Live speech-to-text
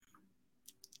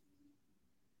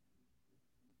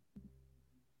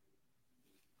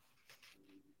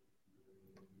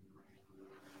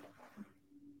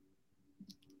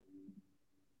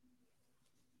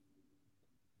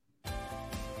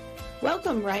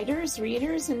Welcome, writers,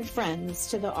 readers, and friends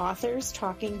to the Authors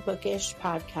Talking Bookish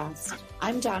podcast.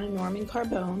 I'm Donna Norman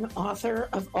Carbone, author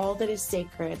of All That Is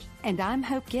Sacred. And I'm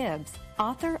Hope Gibbs,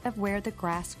 author of Where the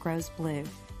Grass Grows Blue.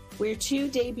 We're two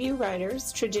debut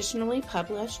writers traditionally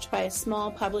published by a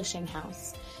small publishing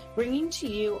house, bringing to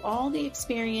you all the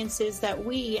experiences that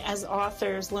we as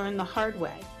authors learn the hard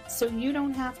way, so you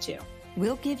don't have to.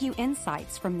 We'll give you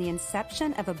insights from the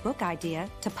inception of a book idea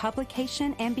to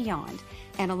publication and beyond.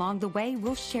 And along the way,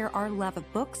 we'll share our love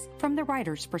of books from the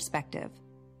writer's perspective.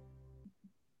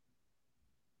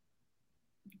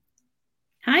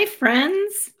 Hi,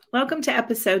 friends. Welcome to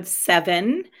episode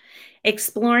 7,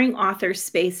 exploring author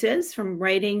spaces from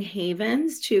writing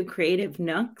havens to creative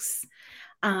nooks.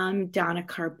 I'm Donna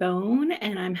Carbone,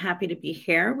 and I'm happy to be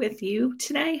here with you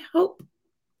today. Hope.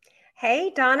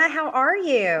 Hey, Donna, how are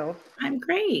you? I'm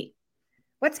great.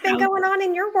 What's been going on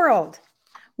in your world?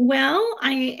 Well,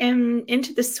 I am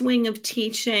into the swing of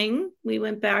teaching. We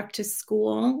went back to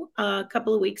school a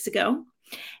couple of weeks ago,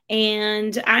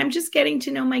 and I'm just getting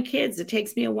to know my kids. It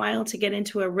takes me a while to get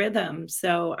into a rhythm,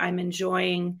 so I'm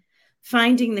enjoying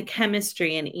finding the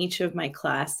chemistry in each of my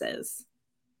classes.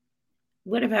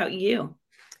 What about you?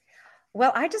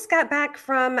 Well, I just got back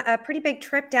from a pretty big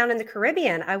trip down in the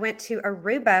Caribbean. I went to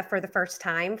Aruba for the first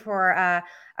time for a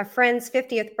friend's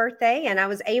 50th birthday, and I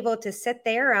was able to sit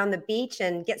there on the beach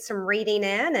and get some reading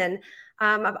in. And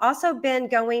I've also been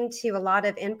going to a lot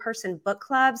of in-person book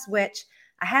clubs, which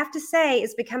I have to say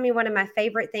is becoming one of my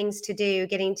favorite things to do,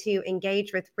 getting to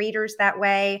engage with readers that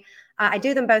way. I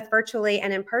do them both virtually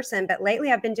and in person, but lately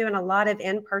I've been doing a lot of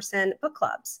in-person book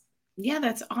clubs. Yeah,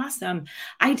 that's awesome.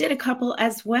 I did a couple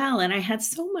as well, and I had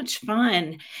so much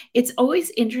fun. It's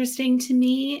always interesting to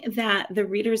me that the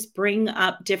readers bring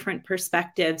up different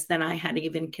perspectives than I had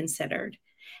even considered.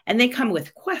 And they come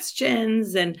with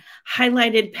questions and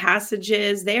highlighted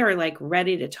passages. They are like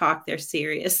ready to talk. They're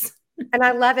serious. And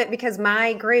I love it because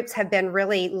my groups have been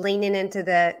really leaning into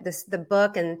the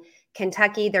book and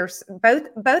Kentucky. There's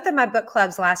both of my book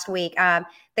clubs last week.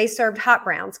 They served hot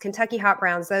browns, Kentucky hot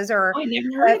browns. Those are. Oh, I never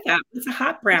heard of that. What's a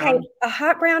hot brown? Okay, a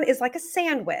hot brown is like a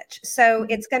sandwich. So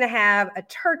It's going to have a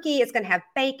turkey. It's going to have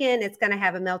bacon. It's going to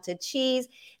have a melted cheese.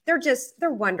 They're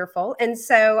wonderful. And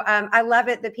so I love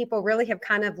it that people really have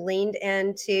kind of leaned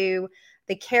into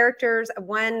the characters.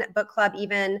 One book club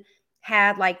even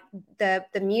had like the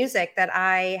music that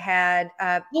I had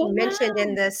mentioned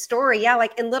in the story. Yeah,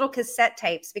 like in little cassette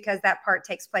tapes, because that part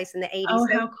takes place in the 80s. Oh,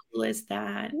 so, how cool is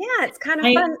that? Yeah, it's kind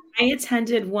of fun. I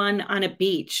attended one on a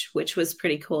beach, which was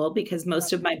pretty cool because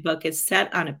most of my book is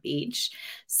set on a beach.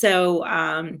 So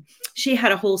she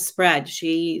had a whole spread.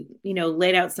 She,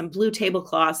 laid out some blue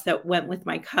tablecloths that went with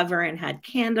my cover and had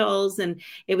candles, and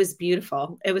it was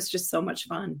beautiful. It was just so much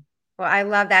fun. Well, I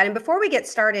love that. And before we get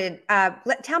started,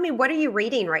 tell me, what are you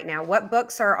reading right now? What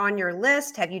books are on your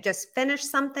list? Have you just finished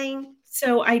something?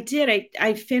 So I did.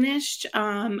 I finished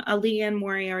a Leanne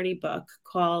Moriarty book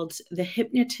called The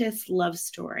Hypnotist Love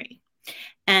Story.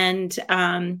 And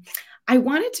I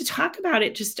wanted to talk about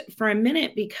it just for a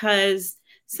minute because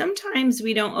sometimes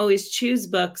we don't always choose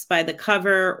books by the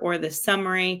cover or the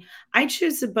summary. I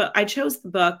chose the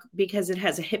book because it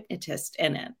has a hypnotist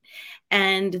in it.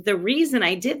 And the reason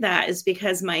I did that is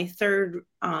because my third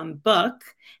book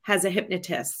has a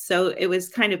hypnotist. So it was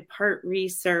kind of part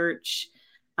research,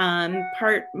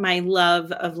 part my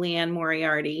love of Leanne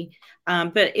Moriarty.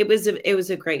 But it was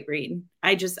a great read.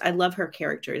 I love her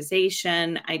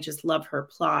characterization. I just love her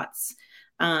plots.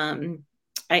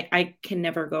 I can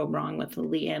never go wrong with a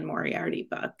Leanne Moriarty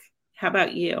book. How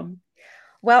about you?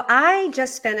 Well, I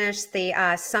just finished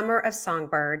the Summer of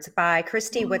Songbirds by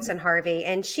Christy Woodson Harvey,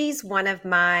 and she's one of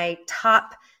my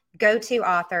top go-to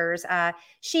authors.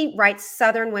 She writes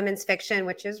Southern women's fiction,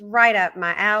 which is right up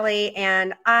my alley,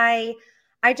 and I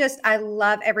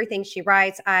love everything she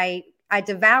writes. I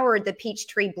devoured the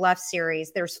Peachtree Bluff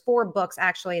series. There's 4 books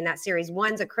actually in that series.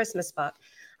 One's a Christmas book.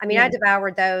 I mean, yeah. I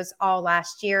devoured those all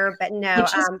last year, but no. I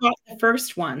just bought the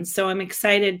first one, so I'm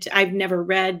excited. I've never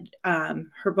read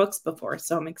her books before,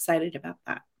 so I'm excited about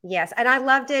that. Yes, and I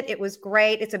loved it. It was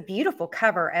great. It's a beautiful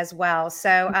cover as well.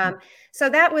 So, so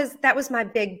that was my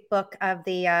big book of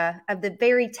the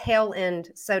very tail end,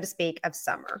 so to speak, of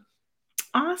summer.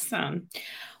 Awesome.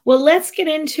 Well, let's get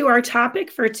into our topic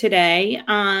for today.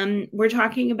 We're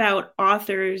talking about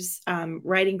authors'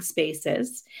 writing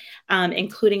spaces,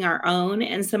 including our own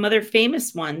and some other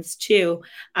famous ones too.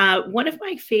 One of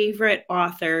my favorite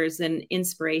authors and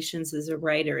inspirations as a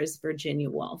writer is Virginia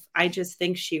Woolf. I just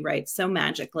think she writes so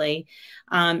magically.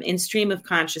 In Stream of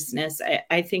Consciousness,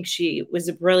 I think she was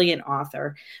a brilliant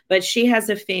author, but she has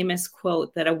a famous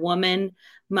quote that a woman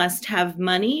must have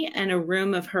money and a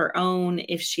room of her own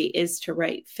if she is to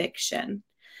write fiction.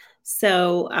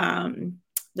 So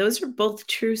those are both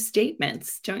true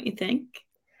statements, don't you think?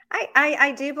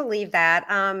 I do believe that.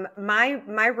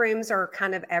 My rooms are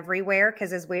kind of everywhere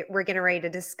because as we're getting ready to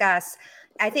discuss,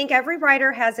 I think every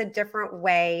writer has a different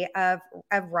way of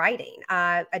writing,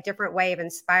 a different way of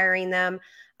inspiring them.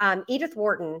 Edith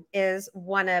Wharton is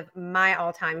one of my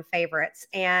all-time favorites,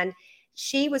 and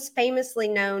she was famously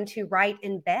known to write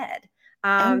in bed.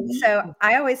 So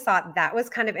I always thought that was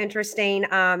kind of interesting.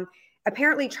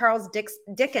 Apparently,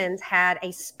 Dickens had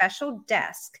a special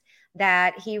desk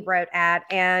that he wrote at.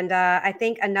 And I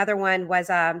think another one was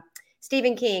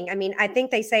Stephen King. I mean, I think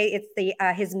they say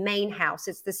it's his main house.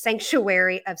 It's the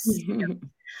sanctuary of spirit.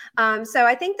 So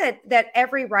I think that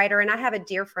every writer, and I have a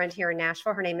dear friend here in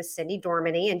Nashville, her name is Cindy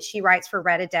Dormany, and she writes for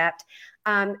Red Adept.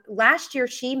 Last year,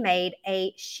 she made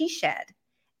a she shed.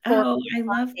 Oh, I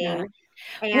love that.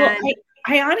 And well,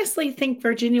 I honestly think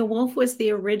Virginia Woolf was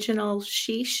the original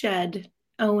she shed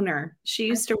owner. She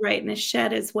used to write in a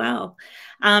shed as well,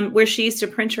 where she used to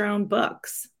print her own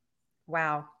books.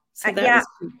 Wow. So that was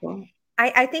pretty cool.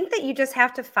 I think that you just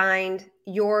have to find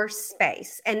your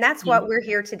space. And that's what we're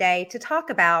here today to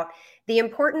talk about, the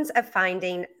importance of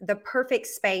finding the perfect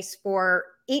space for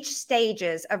each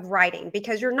stages of writing,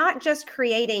 because you're not just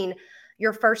creating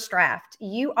your first draft.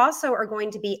 You also are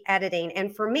going to be editing.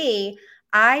 And for me,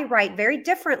 I write very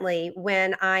differently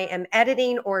when I am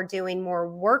editing or doing more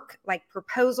work like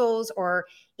proposals or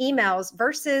emails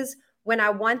versus when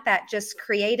I want that just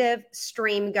creative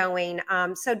stream going.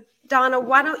 So Donna,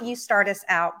 why don't you start us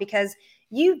out, because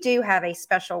you do have a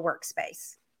special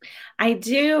workspace. I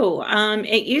do.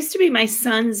 It used to be my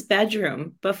son's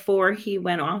bedroom before he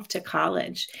went off to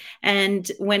college. And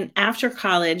after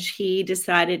college, he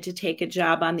decided to take a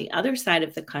job on the other side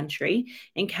of the country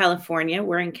in California.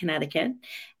 We're in Connecticut.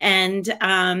 And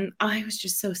I was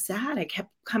just so sad. I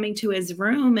kept coming to his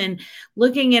room and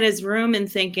looking at his room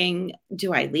and thinking,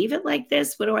 do I leave it like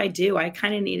this? What do I do? I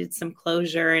kind of needed some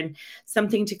closure and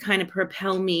something to kind of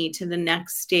propel me to the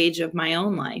next stage of my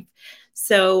own life.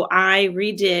 So I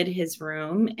redid his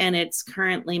room, and it's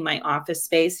currently my office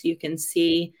space. You can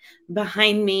see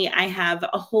behind me, I have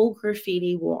a whole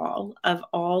graffiti wall of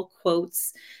all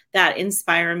quotes that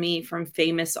inspire me, from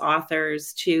famous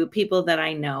authors to people that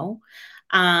I know.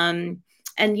 And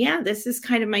yeah, this is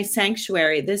kind of my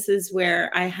sanctuary. This is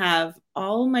where I have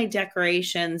all my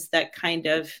decorations that kind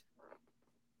of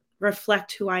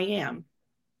reflect who I am.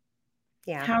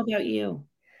 Yeah. How about you?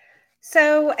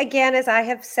 So again, as I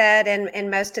have said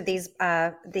in most of these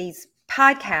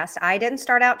podcasts, I didn't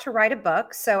start out to write a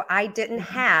book, so I didn't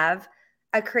have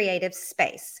a creative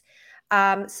space.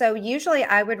 So usually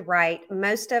I would write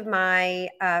most of my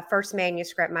first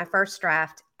manuscript, my first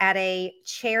draft, at a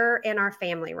chair in our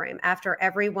family room after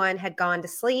everyone had gone to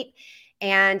sleep.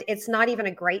 And it's not even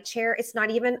a great chair. It's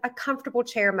not even a comfortable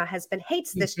chair. My husband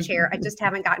hates this chair. I just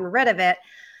haven't gotten rid of it.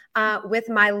 With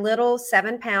my little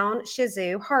 7-pound Shih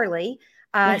Tzu, Harley,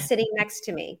 sitting next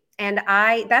to me. And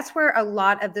that's where a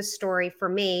lot of the story for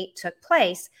me took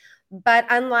place. But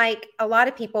unlike a lot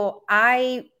of people,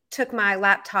 I took my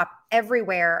laptop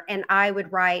everywhere, and I would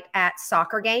write at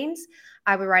soccer games.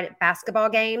 I would write at basketball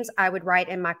games. I would write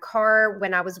in my car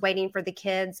when I was waiting for the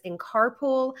kids in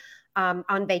carpool,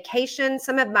 on vacation.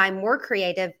 Some of my more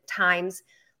creative times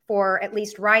for at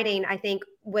least writing, I think,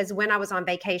 was when I was on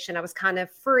vacation. I was kind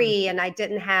of free, and I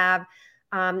didn't have,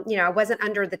 I wasn't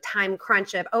under the time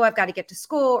crunch of, I've got to get to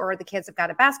school, or the kids have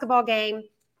got a basketball game.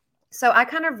 So I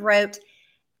kind of wrote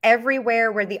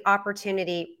everywhere where the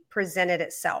opportunity presented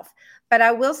itself. But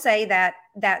I will say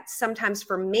that sometimes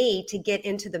for me to get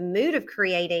into the mood of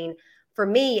creating, for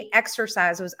me,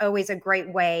 exercise was always a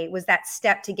great way, was that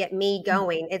step to get me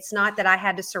going. It's not that I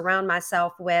had to surround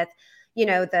myself with,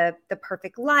 the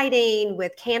perfect lighting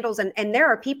with candles. And there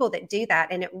are people that do that,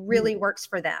 and it really works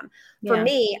for them. For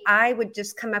me, I would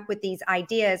just come up with these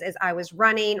ideas as I was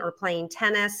running or playing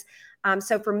tennis.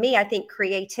 So for me, I think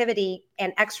creativity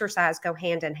and exercise go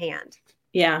hand in hand.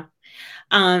 Yeah.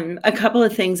 A couple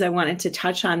of things I wanted to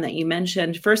touch on that you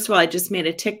mentioned. First of all, I just made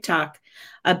a TikTok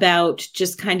about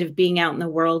just kind of being out in the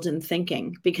world and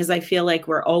thinking, because I feel like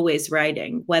we're always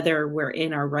writing, whether we're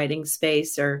in our writing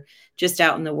space or just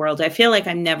out in the world. I feel like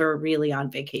I'm never really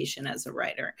on vacation as a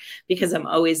writer, because I'm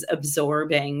always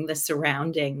absorbing the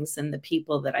surroundings and the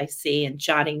people that I see and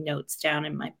jotting notes down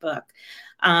in my book.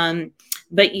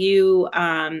 But you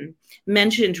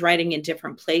mentioned writing in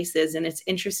different places, and it's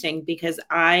interesting because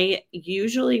I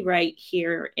usually write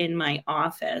here in my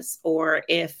office, or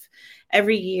if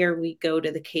every year we go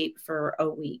to the Cape for a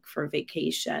week for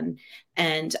vacation.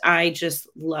 And I just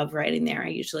love writing there. I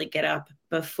usually get up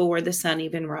before the sun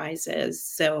even rises,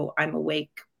 so I'm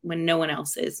awake when no one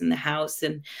else is in the house.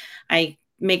 And I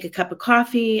make a cup of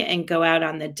coffee and go out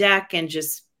on the deck and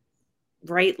just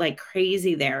write like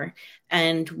crazy there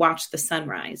and watch the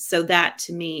sunrise. So that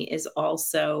to me is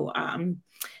also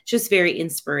just very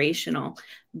inspirational.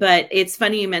 But it's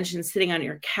funny you mentioned sitting on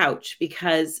your couch,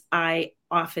 because I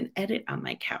often edit on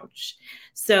my couch.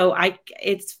 So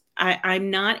I'm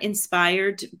not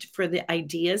inspired for the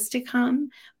ideas to come,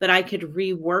 but I could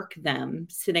rework them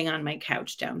sitting on my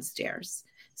couch downstairs.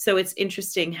 So it's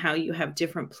interesting how you have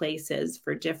different places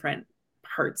for different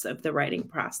parts of the writing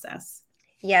process.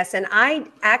 Yes, and I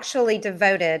actually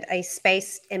devoted a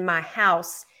space in my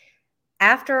house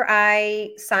after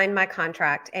I signed my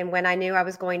contract and when I knew I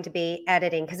was going to be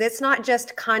editing, because it's not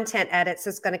just content edits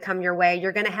that's going to come your way.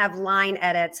 You're going to have line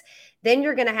edits. Then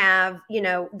you're going to have,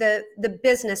 the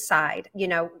business side,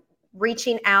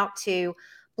 reaching out to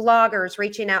bloggers,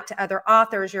 reaching out to other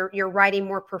authors. You're writing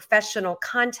more professional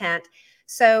content.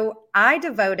 So I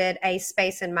devoted a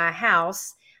space in my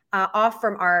house off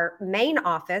from our main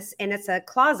office, and it's a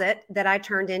closet that I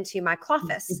turned into my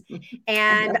cloffice.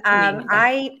 And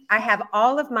I have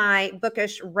all of my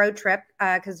bookish road trip,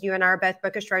 because you and I are both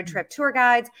bookish road trip tour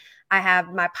guides. I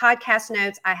have my podcast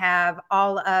notes. I have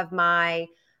all of my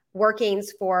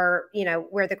workings for,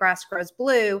 Where the Grass Grows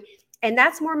Blue. And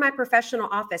that's more my professional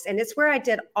office. And it's where I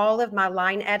did all of my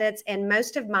line edits and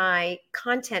most of my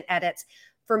content edits.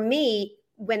 For me,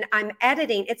 when I'm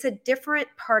editing, it's a different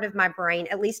part of my brain.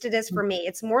 At least it is for me.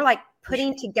 It's more like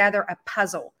putting together a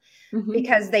puzzle,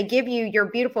 because they give you your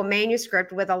beautiful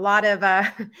manuscript with a lot of,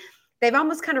 they've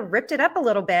almost kind of ripped it up a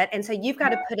little bit. And so you've got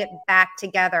to put it back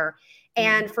together.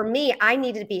 And for me, I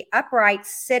needed to be upright,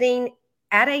 sitting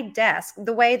at a desk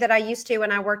the way that I used to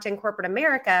when I worked in corporate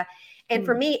America. And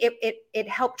for me, it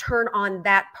helped turn on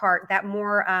that part, that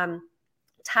more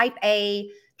type A,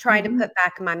 trying to put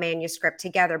back my manuscript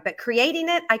together. But creating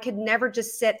it, I could never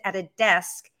just sit at a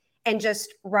desk and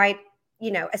just write,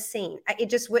 a scene. It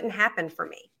just wouldn't happen for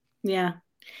me. Yeah,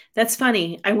 that's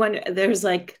funny. I wonder, there's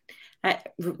like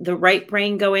the right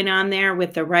brain going on there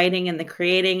with the writing and the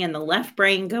creating, and the left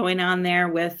brain going on there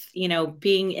with,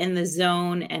 being in the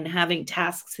zone and having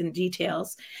tasks and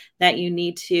details that you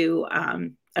need to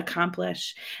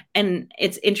accomplish. And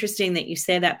it's interesting that you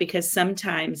say that, because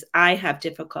sometimes I have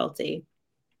difficulty,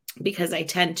 because I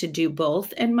tend to do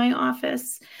both in my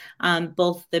office,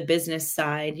 both the business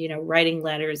side, writing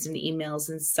letters and emails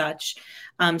and such.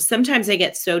 Sometimes I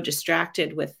get so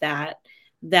distracted with that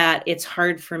it's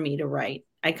hard for me to write.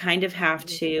 I kind of have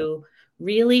to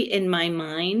really, in my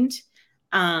mind,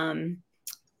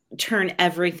 turn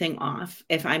everything off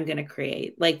if I'm going to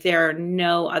create. Like, there are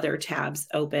no other tabs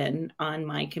open on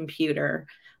my computer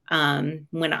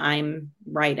when I'm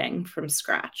writing from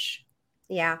scratch.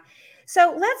 Yeah.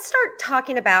 So let's start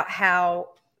talking about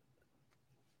how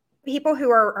people who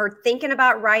are thinking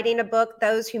about writing a book,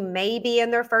 those who may be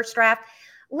in their first draft,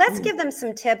 let's give them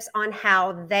some tips on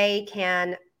how they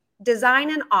can design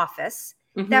an office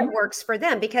that works for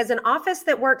them, because an office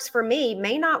that works for me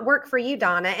may not work for you,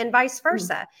 Donna, and vice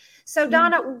versa. So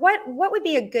Donna, what would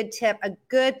be a good tip, a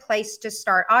good place to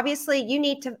start? Obviously, you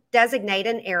need to designate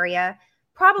an area,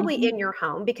 probably in your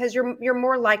home, because you're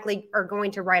more likely are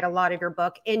going to write a lot of your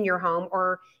book in your home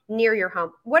or near your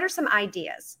home. What are some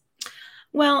ideas?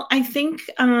 Well, I think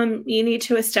you need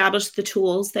to establish the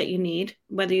tools that you need,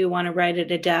 whether you want to write at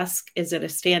a desk. Is it a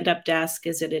stand-up desk?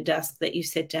 Is it a desk that you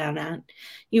sit down at?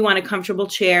 You want a comfortable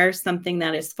chair, something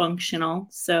that is functional.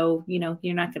 So,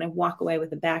 you're not going to walk away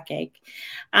with a backache.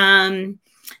 And,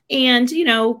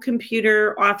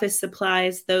 computer, office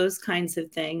supplies, those kinds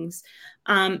of things.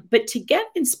 But to get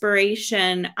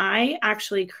inspiration, I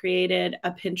actually created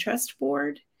a Pinterest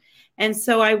board. And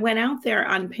so I went out there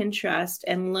on Pinterest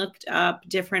and looked up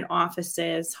different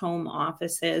offices, home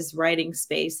offices, writing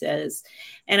spaces.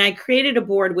 And I created a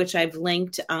board, which I've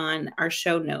linked on our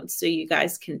show notes, so you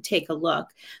guys can take a look.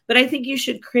 But I think you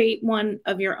should create one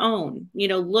of your own.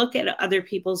 Look at other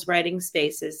people's writing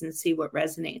spaces and see what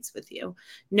resonates with you.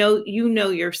 You know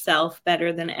yourself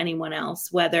better than anyone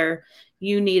else, whether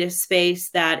you need a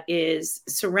space that is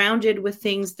surrounded with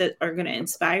things that are going to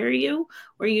inspire you,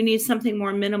 or you need something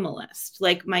more minimalist.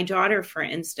 Like my daughter, for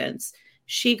instance,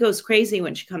 she goes crazy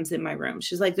when she comes in my room.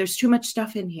 She's like, there's too much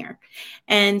stuff in here.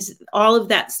 And all of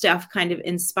that stuff kind of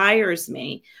inspires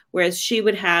me. Whereas she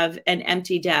would have an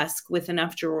empty desk with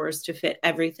enough drawers to fit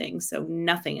everything. So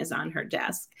nothing is on her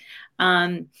desk.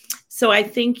 So So I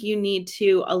think you need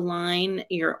to align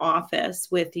your office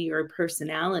with your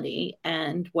personality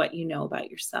and what you know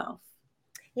about yourself.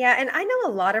 Yeah, and I know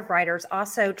a lot of writers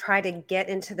also try to get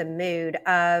into the mood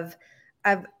of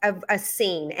a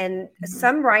scene. And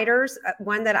some writers,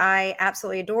 one that I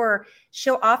absolutely adore,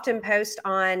 she'll often post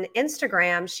on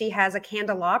Instagram. She has a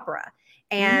candelabra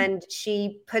and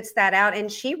she puts that out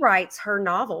and she writes her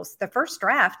novels. The first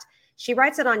draft, she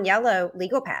writes it on yellow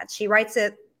legal pads. She writes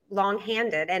it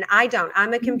long-handed, and I don't.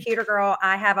 I'm a computer girl.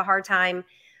 I have a hard time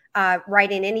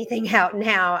writing anything out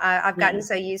now. I've gotten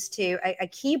so used to a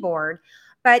keyboard.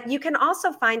 But you can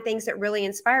also find things that really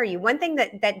inspire you. One thing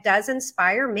that does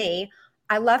inspire me,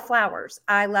 I love flowers.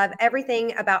 I love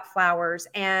everything about flowers.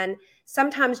 And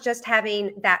sometimes just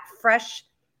having that fresh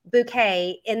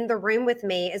bouquet in the room with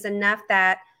me is enough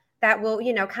that will,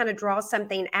 kind of draw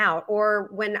something out. Or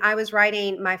when I was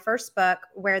writing my first book,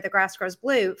 Where the Grass Grows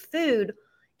Blue, food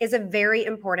is a very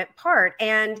important part.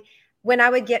 And when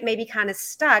I would get maybe kind of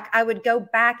stuck, I would go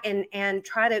back and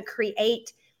try to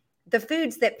create the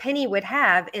foods that Penny would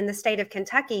have in the state of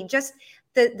Kentucky. Just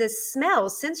the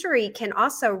smells, sensory can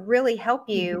also really help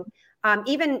you.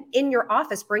 Even in your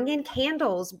office, bring in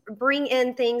candles, bring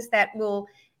in things that will,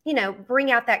 bring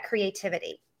out that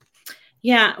creativity.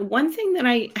 Yeah, one thing that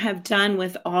I have done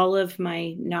with all of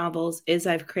my novels is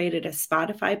I've created a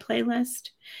Spotify playlist,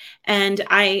 and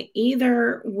I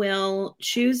either will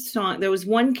choose song. There was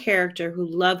one character who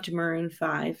loved Maroon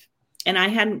 5, and I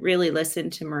hadn't really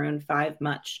listened to Maroon 5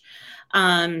 much.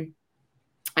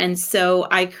 And so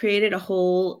I created a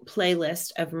whole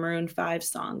playlist of Maroon 5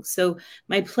 songs. So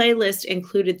my playlist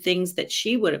included things that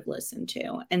she would have listened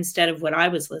to instead of what I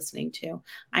was listening to.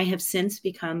 I have since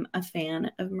become a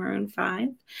fan of Maroon 5.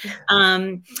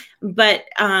 But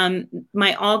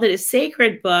my All That Is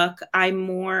Sacred book,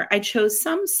 I chose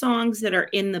some songs that are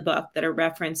in the book, that are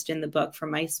referenced in the book from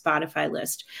my Spotify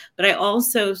list. But I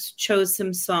also chose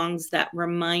some songs that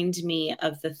remind me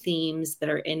of the themes that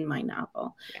are in my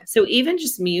novel. Yeah. So even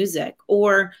just music,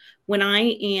 or when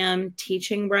I am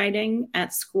teaching writing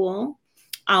at school,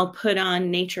 I'll put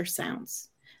on nature sounds.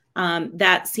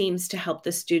 That seems to help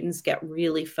the students get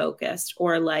really focused,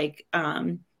 or like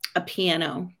a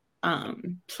piano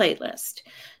playlist.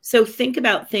 So think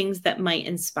about things that might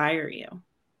inspire you.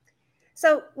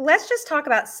 So let's just talk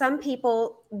about, some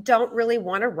people don't really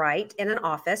want to write in an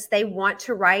office. They want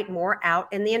to write more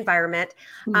out in the environment.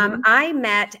 I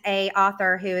met a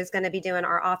author who is going to be doing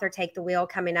our Author Take the Wheel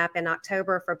coming up in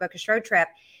October for Bookish Road Trip.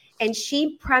 And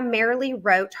she primarily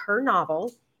wrote her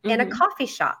novel in a coffee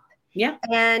shop. Yeah.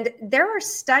 And there are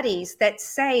studies that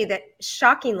say that,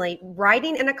 shockingly,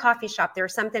 writing in a coffee shop,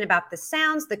 there's something about the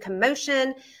sounds, the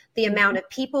commotion, the amount of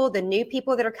people, the new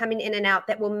people that are coming in and out,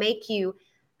 that will make you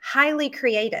highly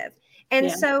creative.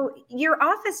 And so your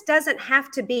office doesn't have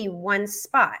to be one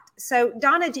spot. So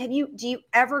Donna, do you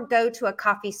ever go to a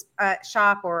coffee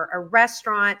shop or a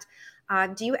restaurant?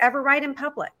 Do you ever write in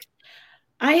public?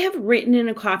 I have written in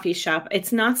a coffee shop.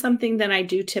 It's not something that I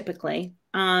do typically.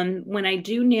 When I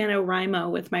do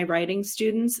NaNoWriMo with my writing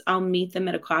students, I'll meet them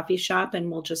at a coffee shop and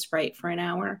we'll just write for an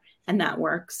hour, and that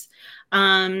works.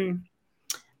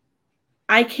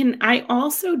 I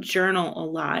also journal a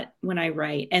lot when I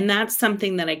write, and that's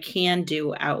something that I can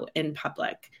do out in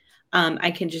public.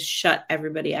 I can just shut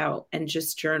everybody out and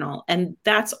just journal. And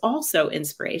that's also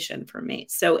inspiration for me.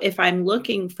 So if I'm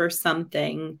looking for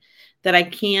something that I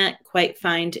can't quite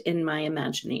find in my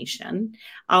imagination,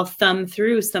 I'll thumb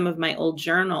through some of my old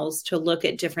journals to look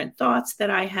at different thoughts that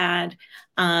I had.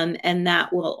 And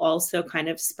that will also kind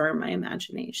of spur my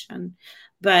imagination.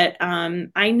 But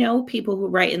I know people who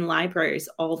write in libraries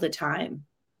all the time.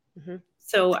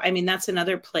 So, I mean, that's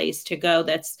another place to go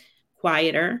that's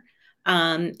quieter.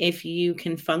 If you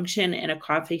can function in a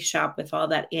coffee shop with all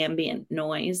that ambient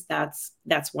noise, that's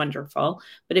wonderful.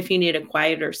 But if you need a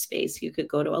quieter space, you could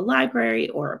go to a library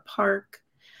or a park.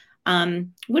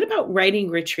 What about writing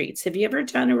retreats? Have you ever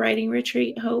done a writing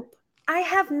retreat, Hope? I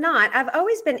have not. I've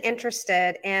always been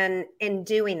interested in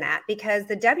doing that, because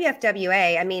the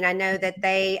WFWA, I mean, I know that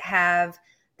they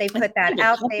put that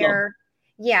out there.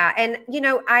 Yeah. And,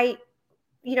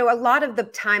 a lot of the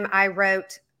time I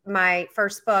wrote my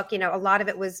first book, a lot of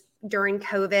it was during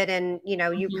COVID, and,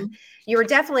 you were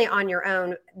definitely on your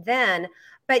own then.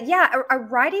 But yeah, a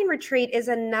writing retreat is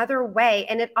another way.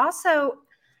 And it also,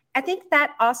 I think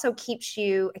that also keeps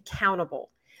you accountable.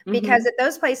 Because at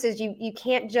those places, you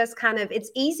can't just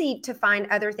it's easy to find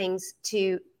other things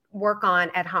to work on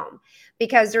at home,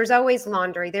 because there's always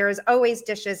laundry, there's always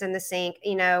dishes in the sink.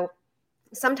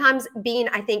 Sometimes being,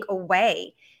 I think,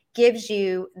 away gives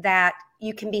you that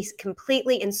you can be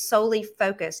completely and solely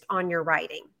focused on your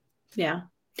writing. Yeah.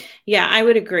 Yeah, I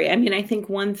would agree. I mean, I think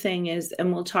one thing is,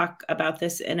 and we'll talk about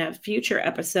this in a future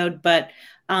episode, but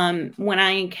when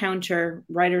I encounter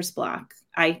writer's block,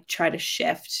 I try to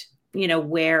shift,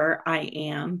 where I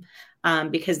am,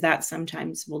 because that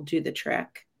sometimes will do the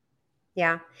trick.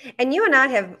 Yeah. And you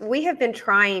and we have been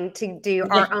trying to do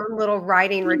Yeah, our own little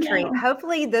writing I retreat. know.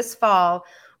 Hopefully this fall,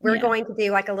 we're Yeah. going to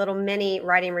do like a little mini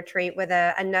writing retreat with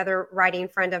another writing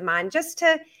friend of mine just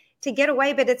to get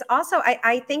away. But it's also,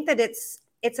 I think that it's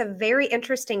a very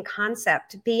interesting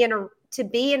concept to be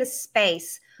in a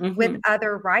space with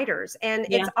other writers. And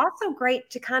Yeah. it's also great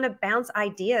to kind of bounce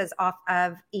ideas off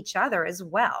of each other as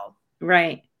well.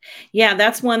 Right. Yeah,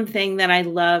 that's one thing that I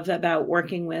love about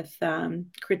working with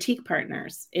critique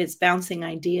partners is bouncing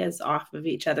ideas off of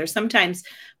each other. Sometimes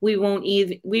we won't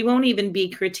even be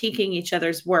critiquing each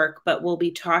other's work, but we'll be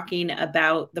talking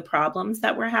about the problems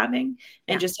that we're having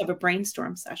and just have a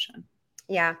brainstorm session.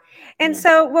 Yeah. And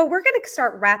so, well, we're going to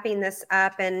start wrapping this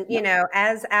up. And,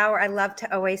 I love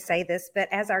to always say this, but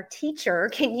as our teacher,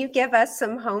 can you give us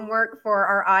some homework for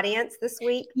our audience this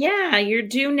week? Yeah, your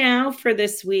due now for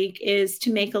this week is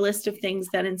to make a list of things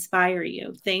that inspire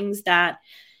you, things that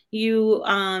you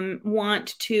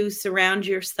want to surround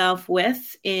yourself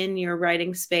with in your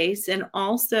writing space. And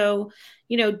also,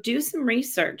 do some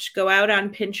research. Go out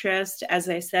on Pinterest. As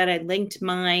I said, I linked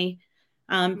my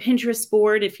Pinterest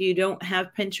board. If you don't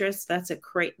have Pinterest, that's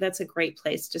a great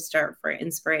place to start for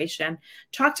inspiration.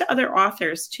 Talk to other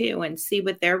authors too and see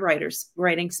what their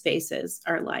writing spaces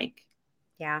are like.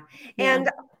 Yeah.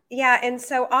 And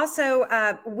so also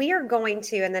we are going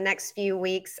to, in the next few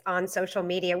weeks on social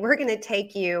media, we're going to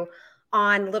take you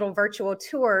on little virtual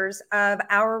tours of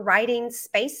our writing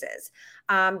spaces.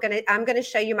 I'm going to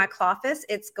show you my Cloffice.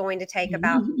 It's going to take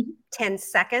about 10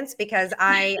 seconds because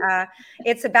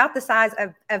it's about the size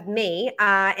of me,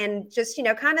 and just,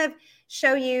 kind of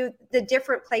show you the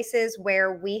different places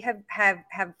where we have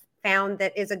found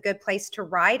that is a good place to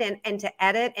write and to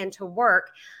edit and to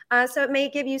work. So it may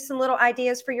give you some little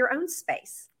ideas for your own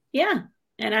space. Yeah.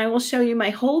 And I will show you my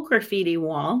whole graffiti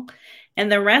wall and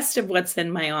the rest of what's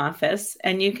in my office.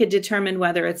 And you could determine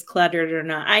whether it's cluttered or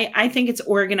not. I think it's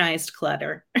organized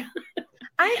clutter.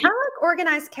 I like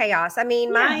organized chaos. I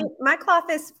mean, my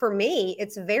Cloffice, for me,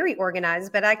 it's very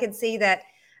organized, but I could see that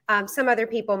some other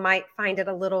people might find it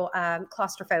a little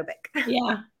claustrophobic.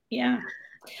 Yeah.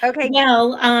 Okay.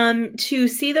 Well, to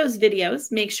see those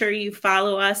videos, make sure you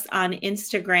follow us on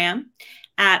Instagram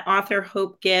at Author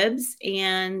Hope Gibbs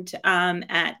and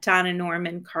at Donna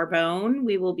Norman Carbone.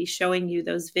 We will be showing you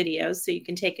those videos so you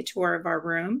can take a tour of our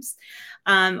rooms.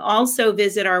 Also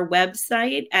visit our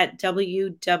website at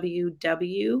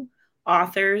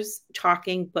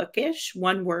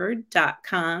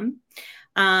www.authorstalkingbookish.com.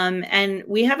 And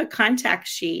we have a contact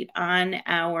sheet on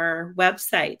our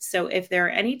website. So if there are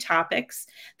any topics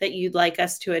that you'd like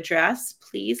us to address,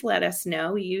 please let us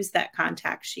know. Use that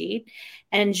contact sheet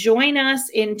and join us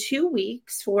in 2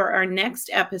 weeks for our next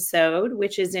episode,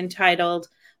 which is entitled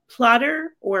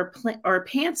Plotter or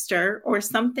Pantster or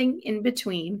something in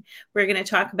between. We're going to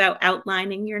talk about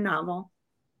outlining your novel.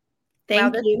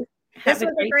 Thank you. This was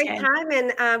a great time,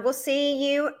 and we'll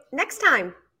see you next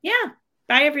time. Yeah.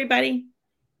 Bye, everybody.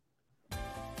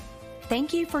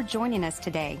 Thank you for joining us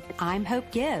today. I'm Hope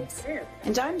Gibbs.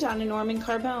 And I'm Donna Norman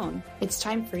Carbone. It's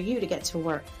time for you to get to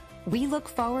work. We look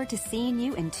forward to seeing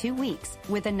you in 2 weeks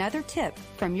with another tip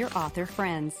from your author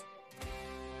friends.